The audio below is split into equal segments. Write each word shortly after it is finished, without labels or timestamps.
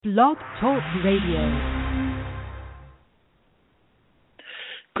Blog Talk Radio.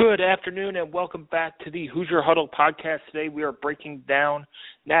 Good afternoon and welcome back to the Hoosier Huddle podcast. Today we are breaking down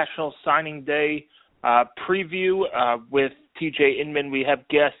National Signing Day preview with T.J. Inman. We have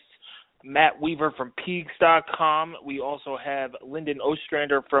guests Matt Weaver from Peegs.com. We also have Lyndon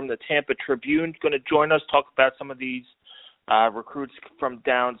Ostrander from the Tampa Tribune going to join us, talk about some of these recruits from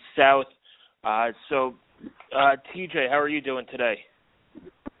down south. TJ, how are you doing today?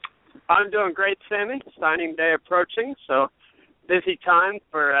 I'm doing great, Sammy. Signing day approaching, so busy time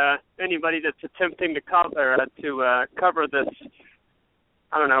for anybody that's attempting to cover this,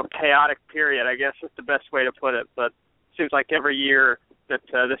 chaotic period, I guess is the best way to put it. But it seems like every year that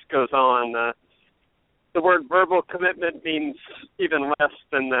this goes on, the word verbal commitment means even less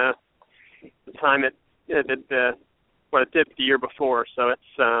than the time it did the year before. So it's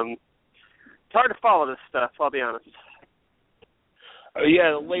hard to follow this stuff, I'll be honest.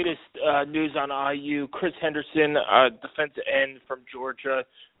 The latest news on IU, Chris Henderson, defensive end from Georgia,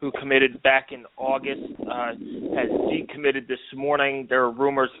 who committed back in August, has decommitted this morning. There are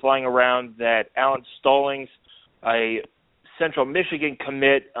rumors flying around that Alan Stallings, a Central Michigan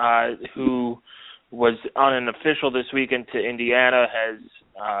commit who was unofficial this weekend to Indiana, has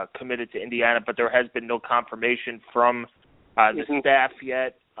committed to Indiana, but there has been no confirmation from the staff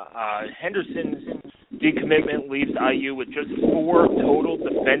yet. Henderson's decommitment leaves IU with just 4 total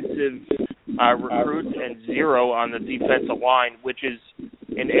defensive recruits and 0 on the defensive line, which is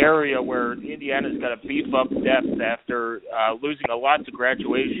an area where Indiana's got to beef up depth after losing a lot to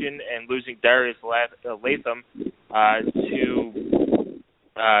graduation and losing Darius Latham to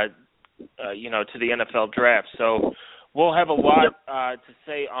the NFL draft. So we'll have a lot to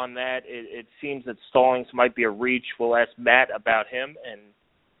say on that. It seems that Stallings might be a reach. We'll ask Matt about him and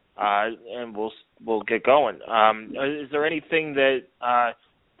we'll get going. Is there anything that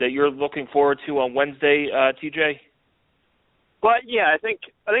you're looking forward to on Wednesday, TJ? Well, yeah, I think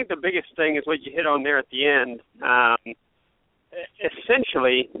the biggest thing is what you hit on there at the end.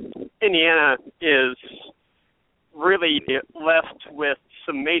 Essentially, Indiana is really left with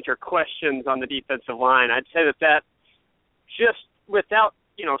some major questions on the defensive line. I'd say that just without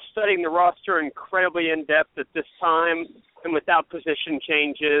studying the roster incredibly in depth at this time, and without position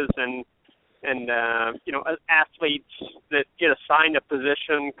changes and athletes that get assigned a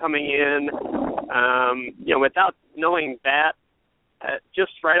position coming in, without knowing that,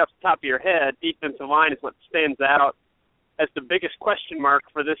 just right off the top of your head, defensive line is what stands out as the biggest question mark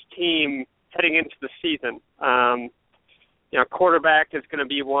for this team heading into the season. Quarterback is going to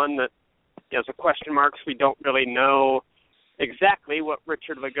be one that is a question mark. We don't really know exactly what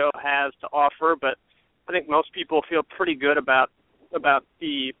Richard Legault has to offer, but I think most people feel pretty good about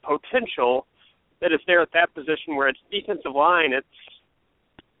the potential that is there at that position. Where it's defensive line,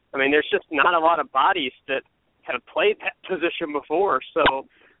 there's just not a lot of bodies that have played that position before. So,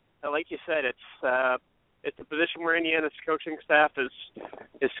 like you said, it's a position where Indiana's coaching staff is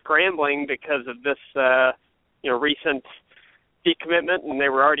scrambling because of this recent decommitment, and they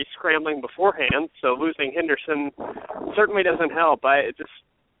were already scrambling beforehand. So losing Henderson certainly doesn't help.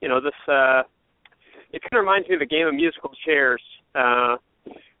 It kind of reminds me of the game of musical chairs.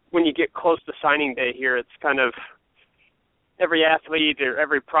 When you get close to signing day here, it's kind of every athlete or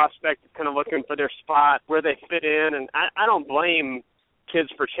every prospect is kind of looking for their spot, where they fit in. And I don't blame kids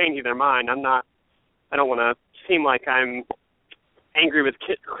for changing their mind. I don't want to seem like I'm angry with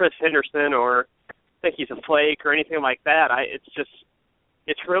Chris Henderson or think he's a flake or anything like that.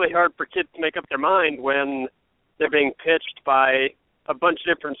 It's really hard for kids to make up their mind when they're being pitched by a bunch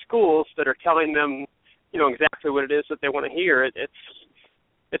of different schools that are telling them exactly what it is that they want to hear.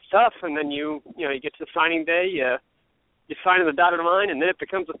 It's tough, and then you get to signing day, you sign in the dotted line, and then it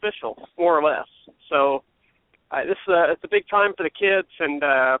becomes official, more or less. So it's a big time for the kids, and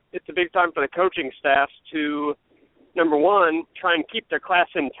it's a big time for the coaching staffs to, number one, try and keep their class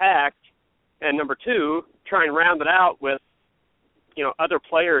intact, and number two, try and round it out with other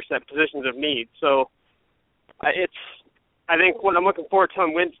players at positions of need. So I think what I'm looking forward to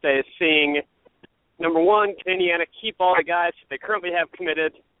on Wednesday is seeing, number one, can Indiana keep all the guys that they currently have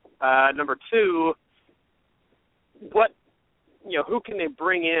committed? Number two, who can they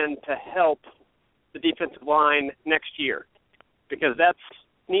bring in to help the defensive line next year? Because that's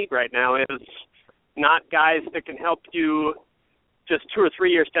need right now is not guys that can help you just 2 or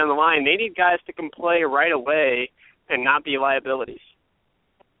 3 years down the line. They need guys that can play right away and not be liabilities.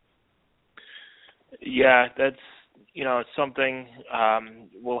 Yeah, that's something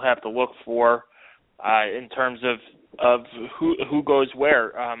we'll have to look for in terms of who goes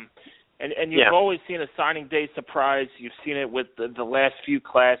where. And you've always seen a signing day surprise. You've seen it with the last few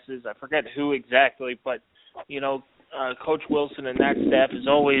classes. I forget who exactly, but, Coach Wilson and that staff has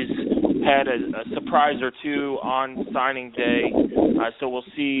always had a surprise or two on signing day. So we'll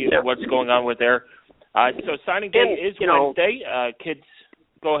see what's going on with there. So signing day is Wednesday. Kids,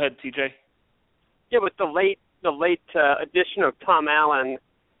 go ahead, TJ. Yeah, with the late addition of Tom Allen,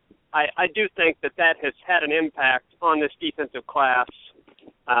 I do think that has had an impact on this defensive class.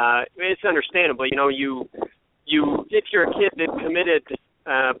 It's understandable. You if you're a kid that committed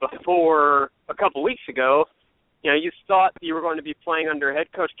before a couple weeks ago, you thought you were going to be playing under head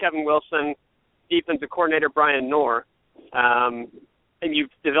coach Kevin Wilson, defensive coordinator Brian Knorr, and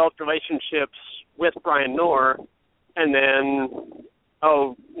you've developed relationships with Brian Knorr, and then,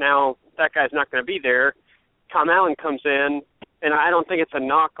 now that guy's not going to be there. Tom Allen comes in, and I don't think it's a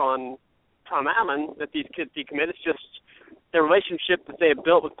knock on Tom Allen that these kids decommit. It's just the relationship that they have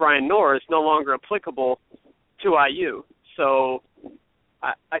built with Brian Knorr is no longer applicable to IU. So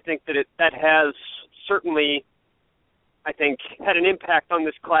I think that has certainly, I think, had an impact on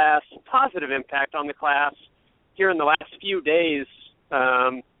this class, positive impact on the class here in the last few days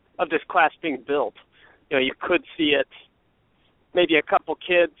of this class being built. You could see it, maybe a couple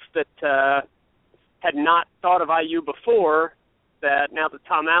kids that had not thought of IU before, that now that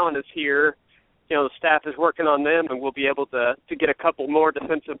Tom Allen is here, the staff is working on them, and we'll be able to get a couple more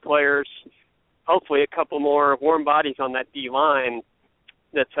defensive players, hopefully a couple more warm bodies on that D-line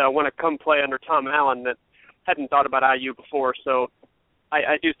that want to come play under Tom Allen that hadn't thought about IU before. So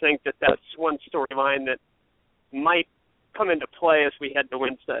I do think that that's one storyline that might come into play as we head to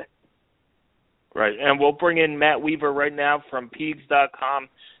Wednesday. Right, and we'll bring in Matt Weaver right now from Peegs.com.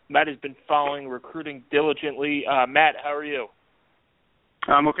 Matt has been following recruiting diligently. Matt, how are you?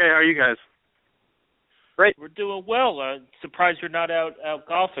 I'm okay. How are you guys? Great. We're doing well. Surprised you're not out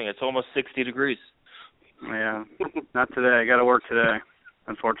golfing. It's almost 60 degrees. Yeah, not today. I got to work today,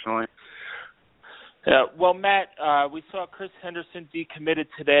 unfortunately. Yeah. Well, Matt, we saw Chris Henderson decommitted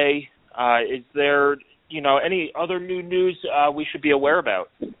today. Is there, any other new news we should be aware about?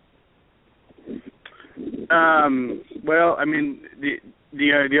 Well, I mean,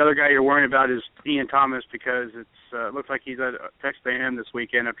 the other guy you're worrying about is Ian Thomas, because it looks like he's at Texas A&M this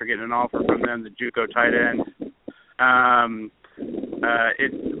weekend after getting an offer from them, the JUCO tight end.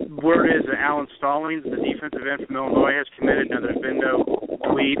 Word is that Alan Stallings, the defensive end from Illinois, has committed. Now, there's been no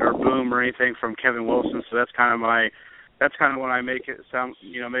tweet or boom or anything from Kevin Wilson, so that's kind of when I make it sound,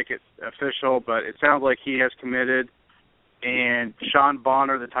 make it official. But it sounds like he has committed. And Sean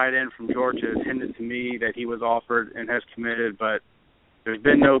Bonner, the tight end from Georgia, has hinted to me that he was offered and has committed, but there's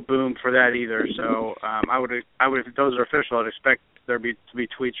been no boom for that either. So I would, if those are official, I'd expect there to be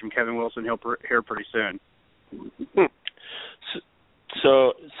tweets from Kevin Wilson here pretty soon.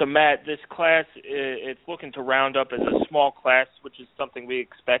 So Matt, this class, it's looking to round up as a small class, which is something we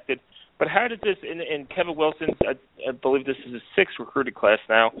expected. But how did this, in Kevin Wilson's, I believe this is his sixth recruited class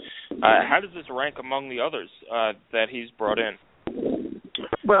now, how does this rank among the others that he's brought in?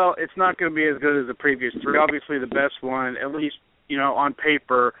 Well, it's not going to be as good as the previous three. Obviously, the best one, at least, on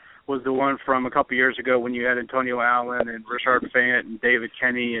paper, was the one from a couple years ago when you had Antonio Allen and Richard Fant and David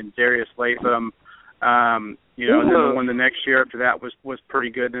Kenny and Darius Latham. And then the one the next year after that was pretty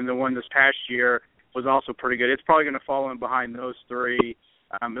good. And the one this past year was also pretty good. It's probably going to fall in behind those three,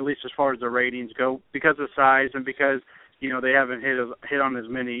 at least as far as the ratings go, because of size and because, they haven't hit on as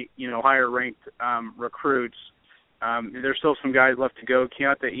many, higher-ranked recruits. There's still some guys left to go.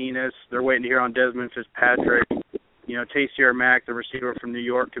 Keontae Enos, they're waiting to hear on Desmond Fitzpatrick. Taysier Mack, the receiver from New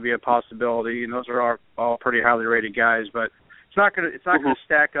York, could be a possibility. And those are all pretty highly rated guys. But it's not going to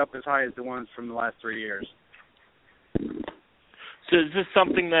stack up as high as the ones from the last 3 years. So is this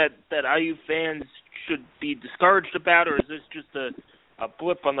something that IU fans should be discouraged about, or is this just a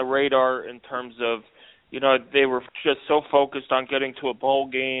blip on the radar in terms of, they were just so focused on getting to a bowl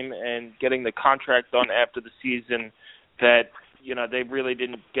game and getting the contract done after the season that, they really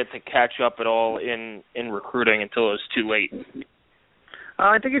didn't get to catch up at all in recruiting until it was too late?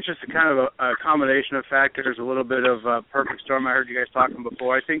 I think it's just a kind of a combination of factors, a little bit of a perfect storm. I heard you guys talking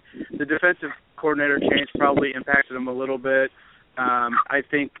before. I think the defensive coordinator change probably impacted them a little bit. I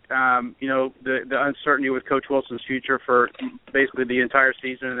think, the uncertainty with Coach Wilson's future for basically the entire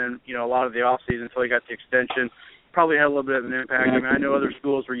season and then, a lot of the offseason until he got the extension probably had a little bit of an impact. I mean, I know other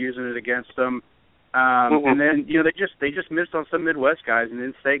schools were using it against them. And then, they just missed on some Midwest guys and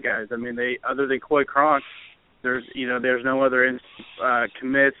in-state guys. I mean, other than Coy Cronk, There's no other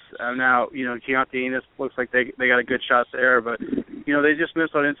commits now. Keontae Enos looks like they got a good shot there, but they just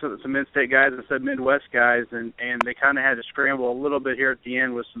missed on some in-state guys and some Midwest guys, and they kind of had to scramble a little bit here at the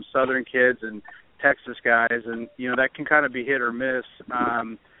end with some Southern kids and Texas guys, and that can kind of be hit or miss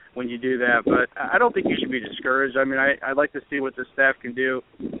when you do that. But I don't think you should be discouraged. I mean, I'd like to see what the staff can do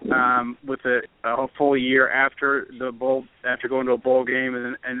with a full year after going to a bowl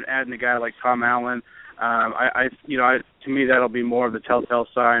game and adding a guy like Tom Allen. To me, that'll be more of the telltale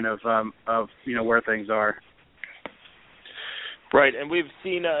sign of where things are. Right, and we've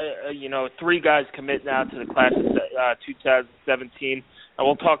seen 3 guys commit now to the class of 2017, and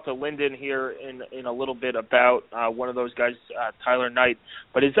we'll talk to Lyndon here in a little bit about one of those guys, Tyler Knight.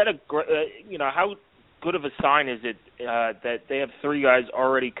 But is that how good of a sign is it that they have 3 guys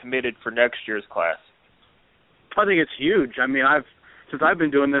already committed for next year's class? I think it's huge. I mean, since I've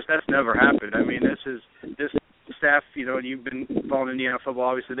been doing this, that's never happened. I mean, this staff, and you've been following Indiana football,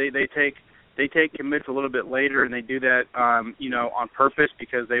 obviously, they take commits a little bit later, and they do that, on purpose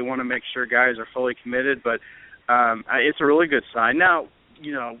because they want to make sure guys are fully committed. But it's a really good sign. Now,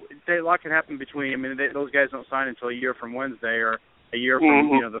 a lot can happen between. I mean, those guys don't sign until a year from Wednesday or a year from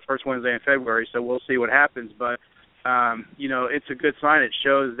the first Wednesday in February. So we'll see what happens. But it's a good sign. It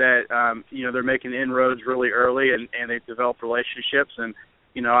shows that they're making inroads really early and they've developed relationships. And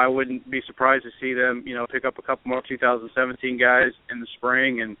I wouldn't be surprised to see them pick up a couple more 2017 guys in the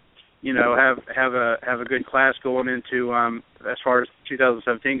spring and have a good class going into as far as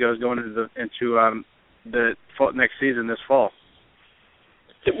 2017 goes, going into the next season this fall.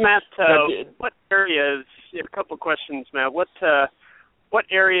 Matt, what areas? A couple of questions, Matt. What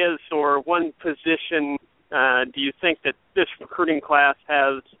areas or one position do you think that this recruiting class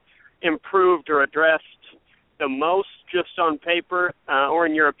has improved or addressed the most, just on paper, or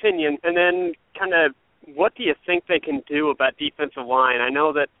in your opinion? And then, kind of, what do you think they can do about defensive line? I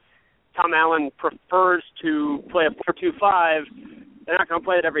know that Tom Allen prefers to play a 4-2-5. They're not going to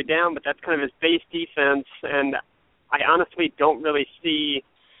play it every down, but that's kind of his base defense. And I honestly don't really see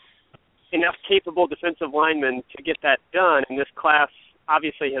enough capable defensive linemen to get that done. And this class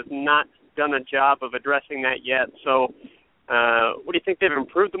obviously has not done a job of addressing that yet. So what do you think they've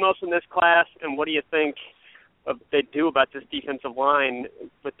improved the most in this class? And what do you think they do about this defensive line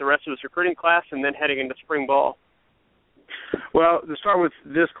with the rest of this recruiting class and then heading into spring ball? Well, to start with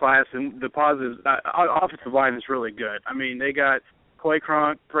this class and the positives, offensive line is really good. I mean, they got Clay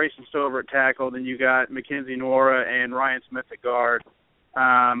Cronk, Grayson Stover at tackle, then you got Mackenzie Nora and Ryan Smith at guard. 2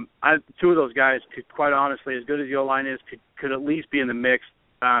 of those guys could, quite honestly, as good as the O-line is, could at least be in the mix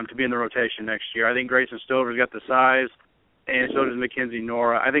to be in the rotation next year. I think Grayson Stover's got the size, and so does Mackenzie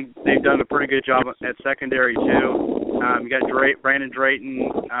Nora. I think they've done a pretty good job at secondary, too. You got Brandon Drayton,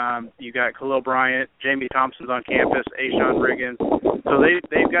 you got Khalil Bryant, Jamie Thompson's on campus, Ashawn Riggins. So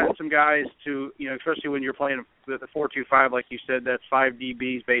they've got some guys to, especially when you're playing the 4-2-5, like you said, that's 5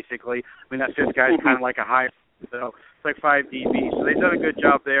 DBs basically. I mean, that 5th guy is kind of like a high, so it's like 5 DBs. So they've done a good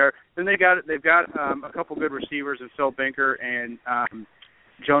job there. Then they've got a couple good receivers in Phil Binker and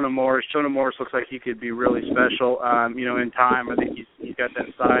Jonah Morris. Jonah Morris looks like he could be really special, in time. I think he's got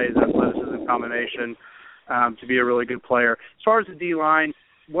that size, athleticism combination to be a really good player. As far as the D-line,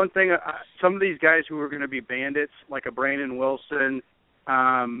 one thing, some of these guys who are going to be bandits, like a Brandon Wilson,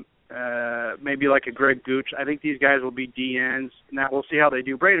 maybe like a Greg Gooch, I think these guys will be DNs. Now, we'll see how they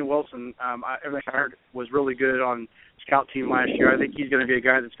do. Brandon Wilson, everything I heard, was really good on scout team last year. I think he's going to be a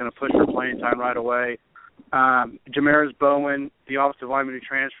guy that's going to push for playing time right away. Jamaris Bowen, the offensive lineman who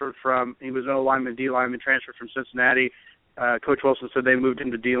transferred he was an O-lineman, D-lineman, transferred from Cincinnati. Coach Wilson said they moved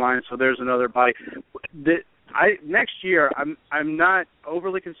him to D-line, so there's another body. Next year, I'm not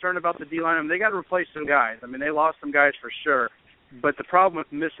overly concerned about the D-line. I mean, they got to replace some guys. I mean, they lost some guys for sure. But the problem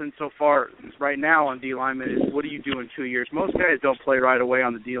with missing so far right now on D-lineman is, what do you do in 2 years? Most guys don't play right away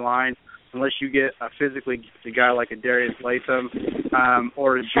on the D-line unless you get a physically gifted guy like a Darius Latham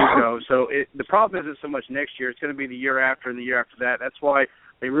or a Juco. So the problem isn't so much next year. It's going to be the year after and the year after that. That's why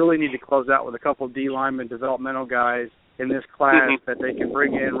they really need to close out with a couple of D-lineman developmental guys in this class that they can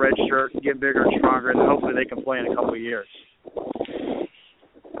bring in, redshirt, get bigger and stronger, and then hopefully they can play in a couple of years.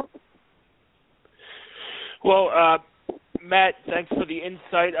 Well, Matt, thanks for the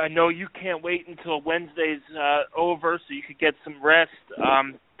insight. I know you can't wait until Wednesday's over so you could get some rest,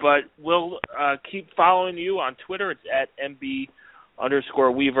 but we'll keep following you on Twitter. It's at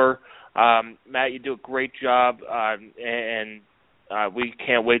MB_Weaver. Matt, you do a great job, and we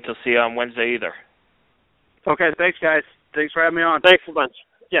can't wait to see you on Wednesday either. Okay, thanks, guys. Thanks for having me on. Thanks a bunch.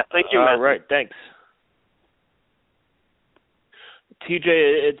 Yeah, thank you, Matt. All right, thanks. TJ,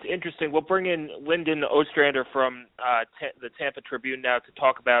 it's interesting. We'll bring in Lyndon Ostrander from the Tampa Tribune now to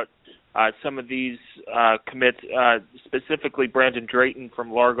talk about some of these commits, specifically Brandon Drayton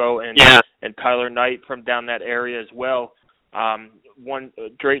from Largo and Tyler Knight from down that area as well.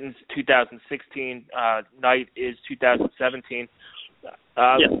 Drayton's 2016, Knight is 2017.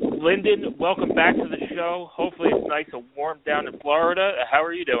 Lyndon, welcome back to the show. Hopefully it's nice and warm down in Florida. How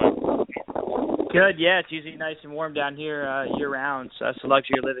are you doing? Good, yeah. It's usually nice and warm down here year-round, so that's the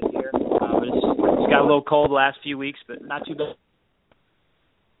luxury of living here. It's got a little cold the last few weeks, but not too bad.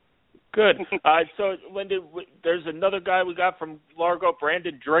 Good. So, Lyndon, there's another guy we got from Largo,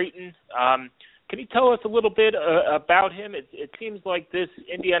 Brandon Drayton. Can you tell us a little bit about him? It seems like this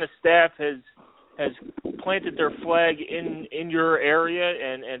Indiana staff has planted their flag in your area,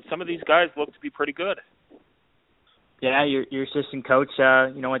 and some of these guys look to be pretty good. Yeah, your assistant coach,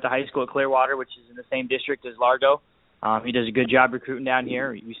 went to high school at Clearwater, which is in the same district as Largo. He does a good job recruiting down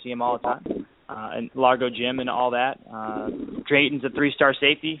here. We see him all the time. And Largo gym and all that. Drayton's a 3-star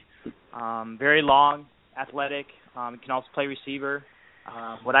safety. Very long, athletic. Can also play receiver.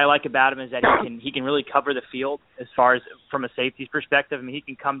 What I like about him is that he can really cover the field as far as from a safety's perspective. I mean, he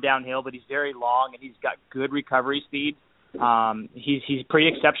can come downhill, but he's very long and he's got good recovery speed. He's pretty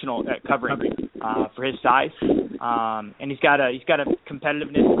exceptional at covering for his size, and he's got a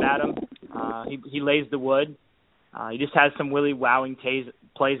competitiveness about him. He lays the wood. He just has some really wowing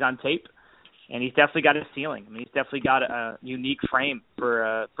plays on tape, and he's definitely got a ceiling. I mean, he's definitely got a unique frame for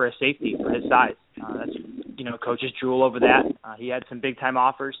a safety for his size. That's coaches drool over that. He had some big time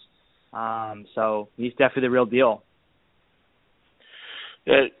offers, so he's definitely the real deal.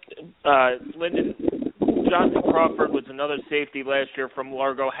 Lyndon, Jonathan Crawford was another safety last year from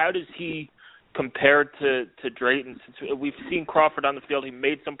Largo. How does he compare to Drayton? Since we've seen Crawford on the field, he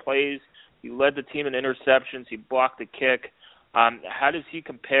made some plays. He led the team in interceptions. He blocked a kick. How does he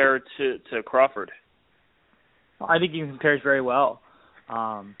compare to Crawford? I think he compares very well.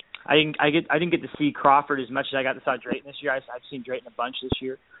 I didn't get to see Crawford as much as I got to see Drayton this year. I've seen Drayton a bunch this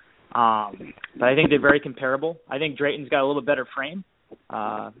year, but I think they're very comparable. I think Drayton's got a little bit better frame.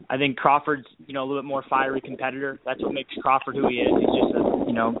 I think Crawford's a little bit more fiery competitor. That's what makes Crawford who he is. He's just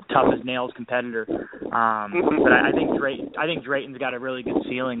a tough as nails competitor. But I think Drayton's got a really good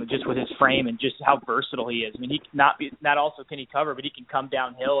ceiling just with his frame and just how versatile he is. I mean, he not also can he cover, but he can come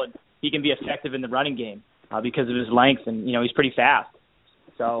downhill and he can be effective in the running game because of his length and he's pretty fast.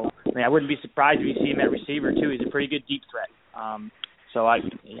 So I wouldn't be surprised if you see him at receiver too. He's a pretty good deep threat. So I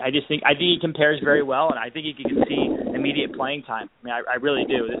think he compares very well, and I think he can see immediate playing time. I mean, I really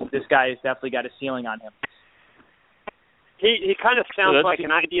do. This guy has definitely got a ceiling on him. He kind of sounds like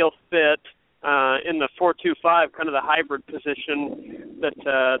an ideal fit in the 4-2-5, kind of the hybrid position that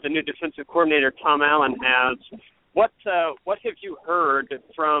the new defensive coordinator Tom Allen has. What have you heard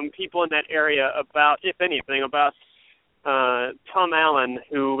from people in that area about, if anything, about Tom Allen,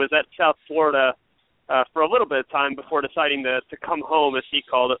 who was at South Florida for a little bit of time before deciding to come home, as he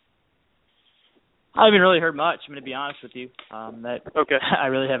called it? I haven't really heard much. I'm going to be honest with you. Okay. I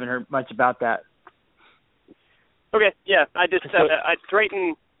really haven't heard much about that. Okay, yeah. I just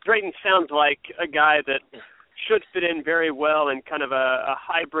Drayton sounds like a guy that should fit in very well in kind of a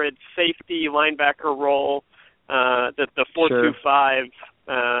hybrid safety linebacker role that the 4-2-5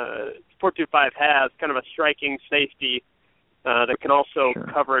 has, kind of a striking safety that can also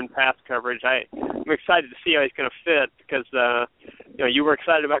cover and pass coverage. I'm excited to see how he's going to fit because you were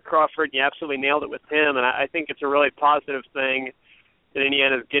excited about Crawford and you absolutely nailed it with him, and I think it's a really positive thing that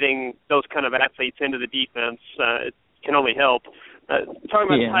Indiana's getting those kind of athletes into the defense. It can only help. Talking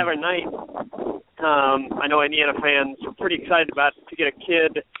about Tyler Knight, I know Indiana fans are pretty excited to get a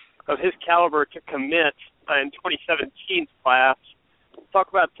kid of his caliber to commit in 2017's class. Talk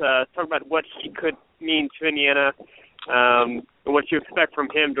about what he could mean to Indiana and what you expect from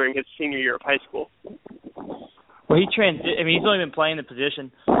him during his senior year of high school. Well, he's only been playing the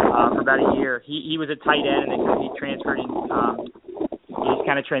position for about a year. He was a tight end, and he transferred in. He's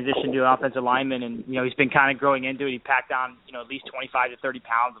kind of transitioned to an offensive lineman, and he's been kind of growing into it. He packed on at least 25 to 30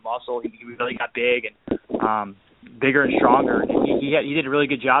 pounds of muscle. He really got big and bigger and stronger. And he did a really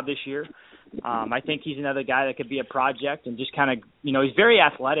good job this year. I think he's another guy that could be a project and just kind of he's very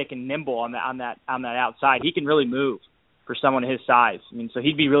athletic and nimble on that outside. He can really move for someone his size. I mean, so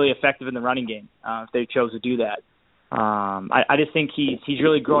he'd be really effective in the running game if they chose to do that. I just think he's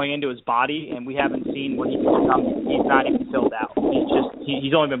really growing into his body, and we haven't seen what he can become. He's not even filled out.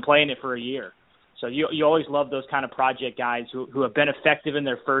 He's only been playing it for a year. So you always love those kind of project guys who have been effective in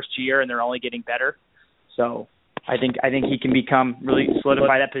their first year and they're only getting better. So I think he can really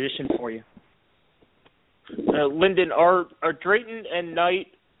solidify that position for you. Lyndon, are Drayton and Knight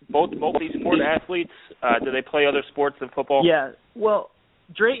both multi-sport athletes? Do they play other sports than football? Yeah. Well,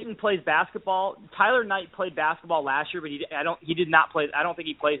 Drayton plays basketball. Tyler Knight played basketball last year, but he did not play. I don't think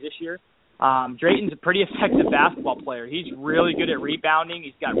he plays this year. Drayton's a pretty effective basketball player. He's really good at rebounding.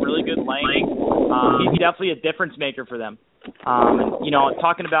 He's got really good length. He's definitely a difference maker for them.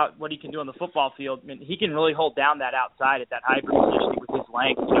 Talking about what he can do on the football field, I mean, he can really hold down that outside at that hybrid positioning with his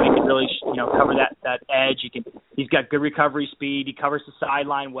length. He can really, cover that edge. He's got good recovery speed. He covers the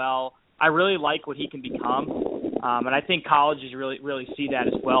sideline well. I really like what he can become, and I think colleges really see that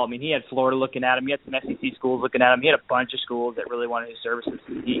as well. I mean, he had Florida looking at him. He had some SEC schools looking at him. He had a bunch of schools that really wanted his services.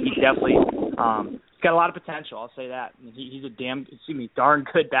 He definitely he's got a lot of potential. I'll say that. I mean, he's a darn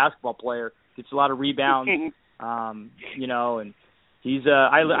good basketball player. Gets a lot of rebounds. And he's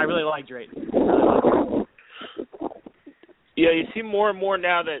I really like Drayton. Yeah, you see more and more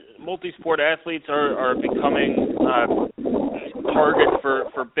now that multi-sport athletes are becoming targets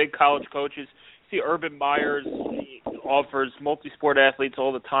for big college coaches. You see Urban Meyers offers multi-sport athletes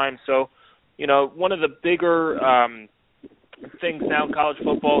all the time. So, one of the bigger things now in college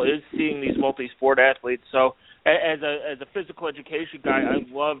football is seeing these multi-sport athletes. So as a physical education guy, I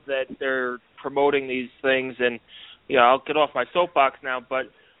love that they're promoting these things. And, I'll get off my soapbox now, but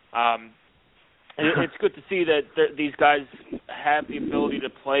it's good to see that these guys have the ability to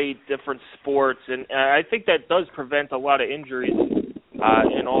play different sports. And I think that does prevent a lot of injuries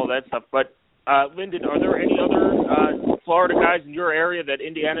and all that stuff. But, Lyndon, are there any other Florida guys in your area that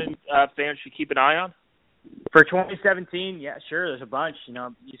Indiana fans should keep an eye on? For 2017, yeah, sure, there's a bunch.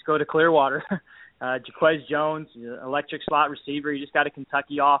 You just go to Clearwater. Jaquez Jones, electric slot receiver. He just got a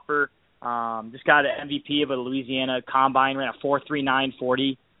Kentucky offer. Just got an MVP of a Louisiana combine, ran a 4.39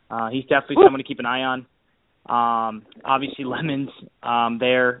 40. He's definitely someone to keep an eye on. Obviously, Lemons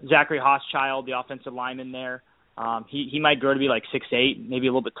there. Zachary Hochschild, the offensive lineman there. He might grow to be like 6'8", maybe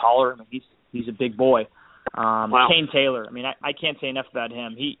a little bit taller. I mean, he's a big boy. Wow. Kane Taylor. I mean, I can't say enough about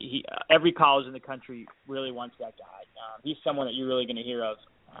him. He every college in the country really wants that guy. He's someone that you're really going to hear of.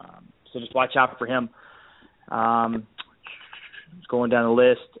 So just watch out for him. Going down the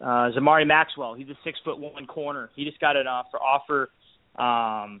list, Zamari Maxwell. He's a 6'1" corner. He just got an offer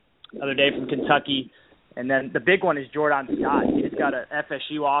the other day from Kentucky. And then the big one is Jordan Scott. He just got an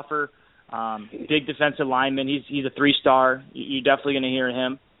FSU offer. Big defensive lineman. He's a 3-star. You're definitely going to hear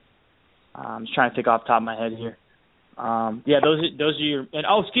him. I'm just trying to think off the top of my head here. Those are your. And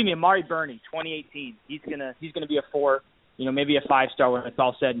Amari Burney, 2018. He's gonna be a 4, maybe a 5-star when it's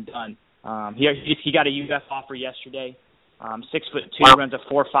all said and done. He got a UF offer yesterday. 6'2", runs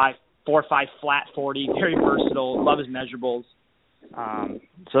a 4.5 flat 40. Very versatile. Love his measurables.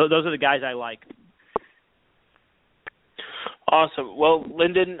 So those are the guys I like. Awesome. Well,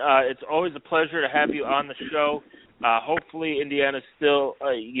 Lyndon, it's always a pleasure to have you on the show. Hopefully Indiana still,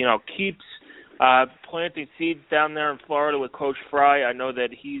 keeps planting seeds down there in Florida with Coach Fry. I know that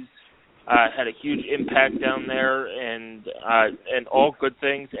he's had a huge impact down there and all good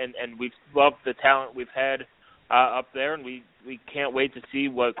things. And we've loved the talent we've had up there, and we can't wait to see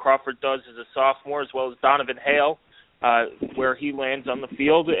what Crawford does as a sophomore, as well as Donovan Hale, where he lands on the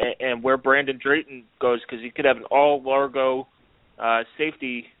field, and where Brandon Drayton goes, because he could have an all-Largo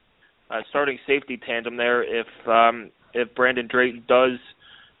starting safety tandem there if Brandon Drayton does,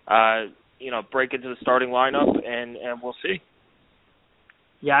 break into the starting lineup, and we'll see.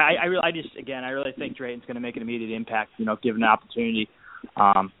 Yeah, I really think Drayton's going to make an immediate impact, given the opportunity.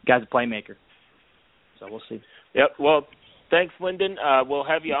 Guy's a playmaker. So we'll see. Yep. Well, thanks, Lyndon. We'll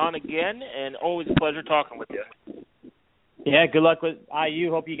have you on again, and always a pleasure talking with you. Yeah, good luck with IU.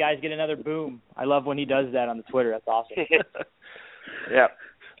 Hope you guys get another boom. I love when he does that on the Twitter. That's awesome. Yeah.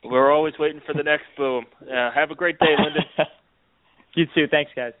 We're always waiting for the next boom. Have a great day, Lyndon. You too.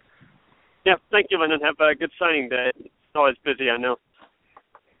 Thanks, guys. Yeah, thank you, Lyndon. Have a good signing day. It's always busy, I know.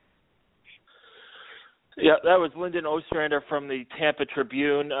 Yeah, that was Lyndon Ostrander from the Tampa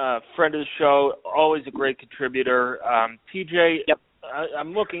Tribune, friend of the show, always a great contributor. TJ, yep.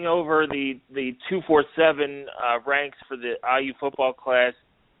 I'm looking over the 247 ranks for the IU football class.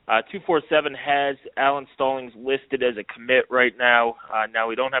 247 has Alan Stallings listed as a commit right now. Now,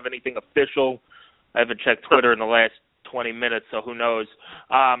 we don't have anything official. I haven't checked Twitter in the last 20 minutes, so who knows.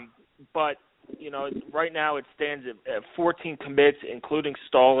 But, right now it stands at 14 commits, including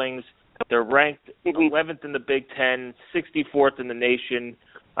Stallings. They're ranked 11th in the Big Ten, 64th in the nation.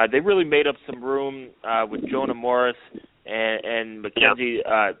 They really made up some room with Jonah Morris and Mackenzie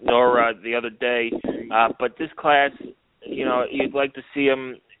Nora the other day. But this class, you'd like to see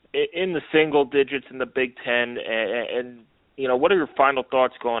them in the single digits in the Big Ten. And what are your final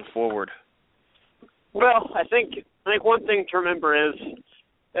thoughts going forward? Well, I think one thing to remember is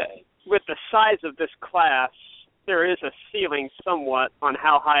with the size of this class, there is a ceiling somewhat on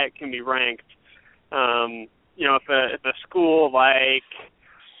how high it can be ranked. If a school like,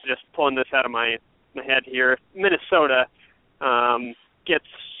 just pulling this out of my head here, Minnesota gets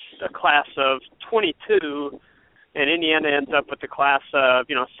a class of 22, and Indiana ends up with a class of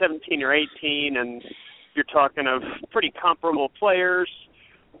 17 or 18, and you're talking of pretty comparable players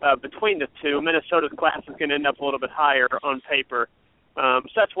between the two. Minnesota's class is going to end up a little bit higher on paper. So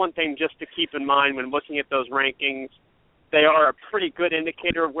that's one thing just to keep in mind when looking at those rankings. They are a pretty good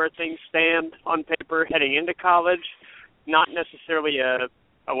indicator of where things stand on paper heading into college, not necessarily a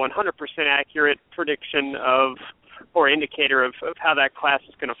 100% accurate prediction of or indicator of how that class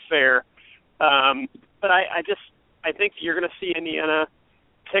is going to fare. But I think you're going to see Indiana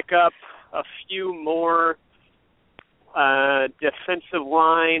pick up a few more defensive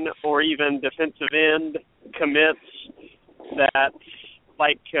line or even defensive end commits that,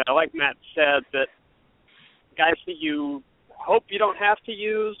 like Matt said, that guys that you hope you don't have to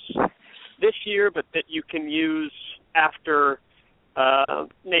use this year, but that you can use after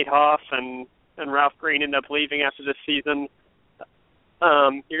Nate Hoff and Ralph Green end up leaving after this season.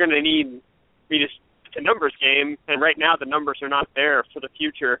 You're going to need it's a numbers game, and right now the numbers are not there for the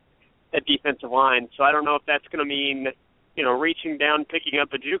future at defensive line. So I don't know if that's going to mean, reaching down, picking up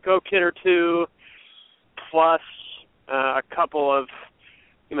a JUCO kid or two, plus a couple of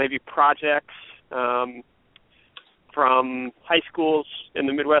maybe projects from high schools in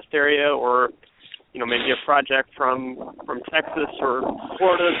the Midwest area, or maybe a project from Texas or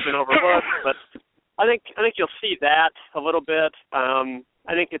Florida has been overlooked. But I think you'll see that a little bit.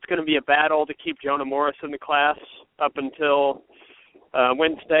 I think it's going to be a battle to keep Jonah Morris in the class up until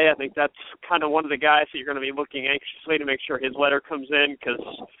Wednesday. I think that's kind of one of the guys that you're going to be looking anxiously to make sure his letter comes in, because,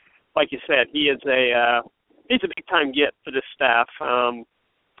 like you said, he's a big time get for this staff.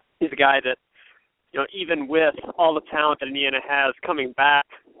 He's a guy that, even with all the talent that Indiana has coming back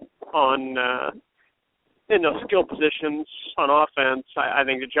on in those skill positions on offense, I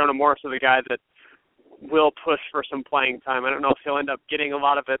think that Jonah Morris is a guy that will push for some playing time. I don't know if he'll end up getting a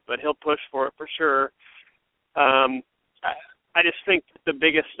lot of it, but he'll push for it for sure. I just think the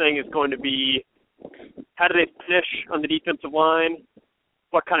biggest thing is going to be, how do they finish on the defensive line?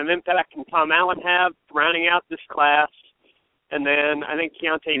 What kind of impact can Tom Allen have rounding out this class? And then I think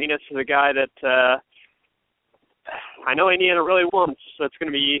Keontae Venus is a guy that I know Indiana really wants, so it's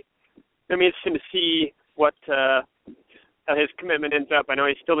going to be interesting to see what how his commitment ends up. I know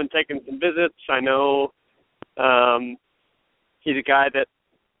he's still been taking some visits. I know he's a guy that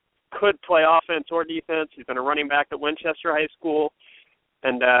could play offense or defense. He's been a running back at Winchester High School,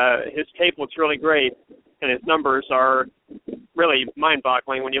 and his tape looks really great, and his numbers are really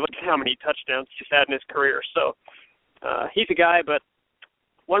mind-boggling when you look at how many touchdowns he's had in his career. So he's a guy, but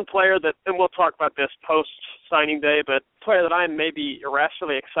one player that, and we'll talk about this post-signing day, but player that I'm maybe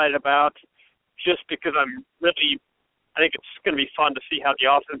irrationally excited about just because I think it's going to be fun to see how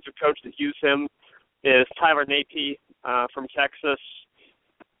the offensive coaches use him, is Tyler Napier from Texas.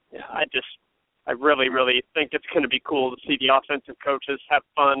 I really, really think it's going to be cool to see the offensive coaches have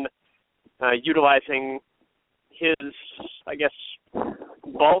fun utilizing his, I guess,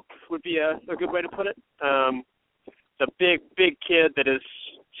 bulk would be a good way to put it. The big kid that is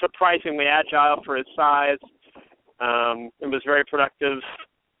surprisingly agile for his size, and was very productive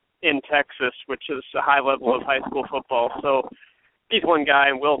in Texas, which is a high level of high school football. So he's one guy,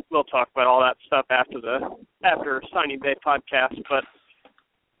 and we'll talk about all that stuff after signing day podcast. But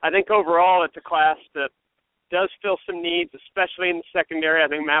I think overall it's a class that does fill some needs, especially in the secondary. I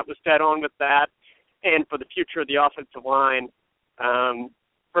think Matt was dead on with that, and for the future of the offensive line.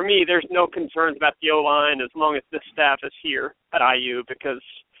 For me, there's no concerns about the O-line as long as this staff is here at IU, because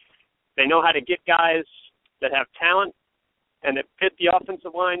they know how to get guys that have talent and that fit the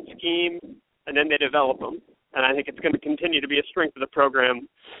offensive line scheme, and then they develop them. And I think it's going to continue to be a strength of the program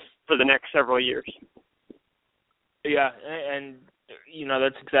for the next several years. Yeah, and,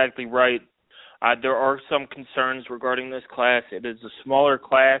 that's exactly right. There are some concerns regarding this class. It is a smaller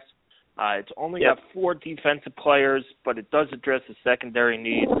class. It's only got 4 defensive players, but it does address the secondary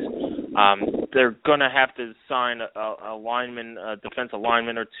needs. They're going to have to sign a defensive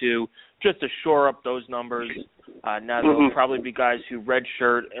lineman or two just to shore up those numbers. Now, there'll probably be guys who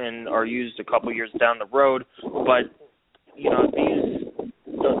redshirt and are used a couple years down the road, but,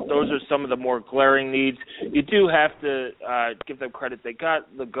 those are some of the more glaring needs. You do have to give them credit. They got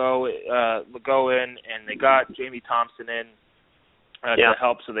Legault in, and they got Jamie Thompson in to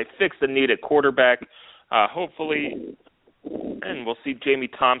help, so they fixed the need at quarterback. Hopefully, and we'll see Jamie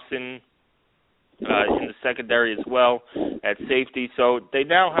Thompson in the secondary as well at safety. So they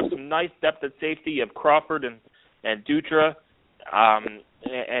now have some nice depth at safety. You have Crawford and Dutra,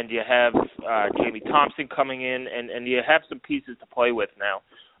 and you have Jamie Thompson coming in, and you have some pieces to play with now.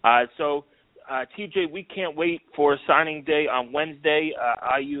 So TJ, we can't wait for signing day on Wednesday.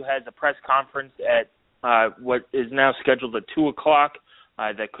 IU has a press conference at what is now scheduled at 2 o'clock.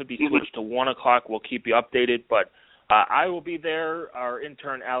 That could be switched to 1 o'clock. We'll keep you updated. But I will be there. Our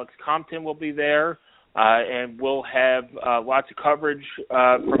intern, Alex Compton, will be there. And we'll have lots of coverage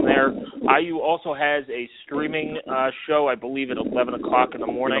from there. IU also has a streaming show, I believe, at 11 o'clock in the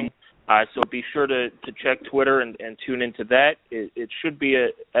morning. So be sure to check Twitter and tune into that. It should be,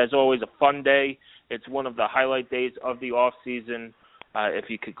 as always, a fun day. It's one of the highlight days of the off season, if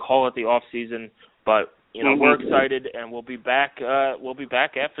you could call it the off season. But we're excited, and we'll be back. We'll be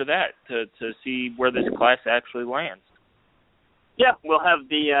back after that to see where this class actually lands. Yeah, we'll have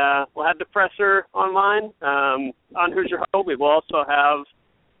the presser online on Hoosier Huddle. We will also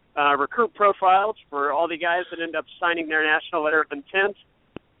have recruit profiles for all the guys that end up signing their national letter of intent.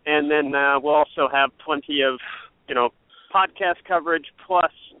 And then we'll also have plenty of, podcast coverage,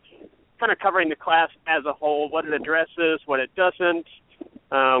 plus kind of covering the class as a whole, what it addresses, what it doesn't,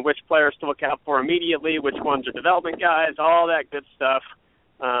 which players to look out for immediately, which ones are development guys, all that good stuff.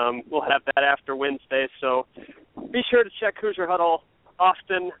 We'll have that after Wednesday. So be sure to check Hoosier Huddle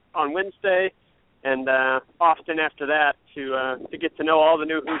often on Wednesday and often after that to get to know all the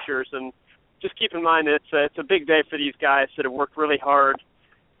new Hoosiers. And just keep in mind it's a big day for these guys that have worked really hard.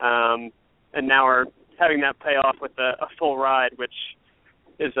 And now are having that pay off with a full ride, which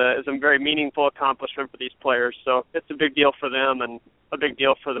is a very meaningful accomplishment for these players. So it's a big deal for them and a big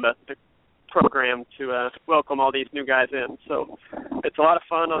deal for the program to welcome all these new guys in. So it's a lot of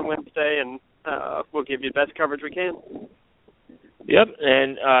fun on Wednesday, and we'll give you the best coverage we can. Yep,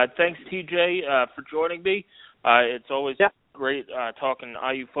 and thanks, TJ, for joining me. It's always great talking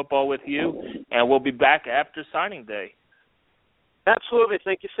IU football with you, and we'll be back after signing day. Absolutely.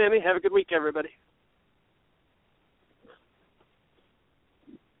 Thank you, Sammy. Have a good week, everybody.